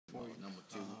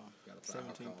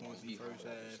17 points in the first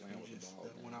half and just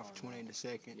went off 20 in the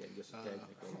second.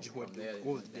 Just what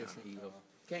was the difference?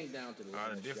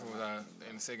 The difference was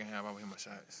in the second half, I was hitting my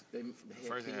shots. The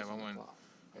first half, I wasn't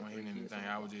hitting anything.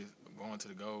 I was just going to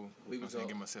the goal,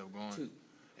 get myself going. And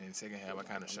in the second half, I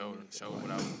kind of showed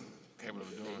what I was capable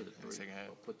of doing in the second half.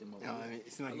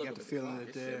 It seemed like you got the feeling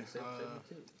that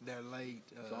they're late.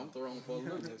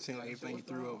 It seemed like everything you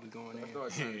threw up was going in.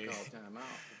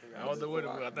 I don't know what it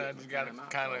was. I think I just got it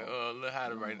kind of a little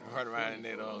hot right around in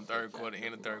that third quarter,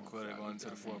 end of third quarter, going into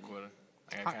the fourth quarter.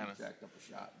 I got kind of.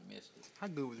 How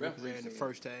good was Ripley in the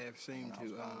first half? Seemed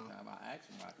to,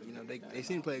 they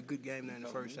seemed to play a good game there in the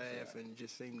first half, and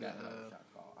just seemed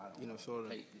to, sort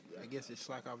of. I guess it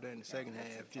slack off there in the second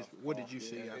half. Just what did you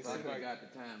see out there?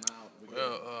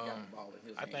 Well,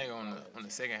 I think on the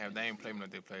second half they ain't played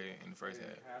like they played in the first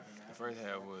half. The first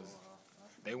half was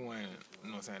they wanted,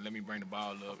 let me bring the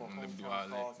ball up and let me do all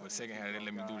that. But the second half they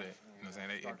let me do that.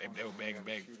 They were back and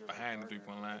back behind the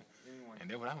 3-point line, and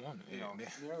that's what I wanted.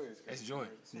 That's joy.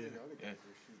 Yeah.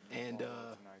 And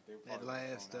that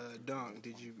last dunk,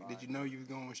 did you know you were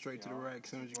going straight to the rack as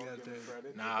soon as you got there?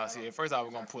 Nah, see, at first I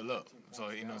was gonna pull up, so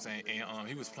and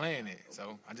he was playing it,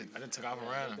 so I just took off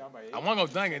around him. I wasn't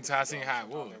gonna dunk it until I seen how it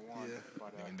was. Yeah.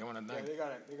 And then when I dunked it.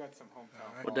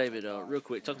 Well, David, real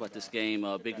quick, talk about this game.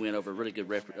 Big win over a really good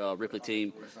Ripley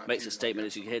team. Makes a statement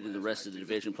as you head into the rest of the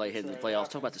division play, head into the playoffs.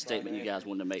 Talk about the statement you guys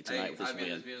wanted to make tonight with this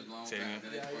win.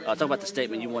 Talk about the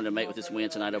statement you wanted to make with this win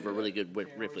tonight over a really good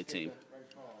Ripley team.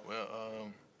 Well,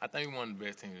 I think we're one of the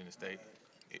best teams in the state.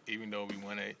 Even though we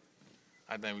won it,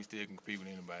 I think we still can compete with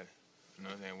anybody. You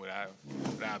know what I'm saying?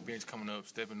 With our bench coming up,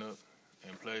 stepping up,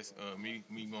 and plus me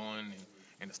going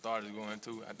and the starters going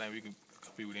too, I think we can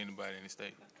compete with anybody in the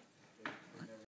state.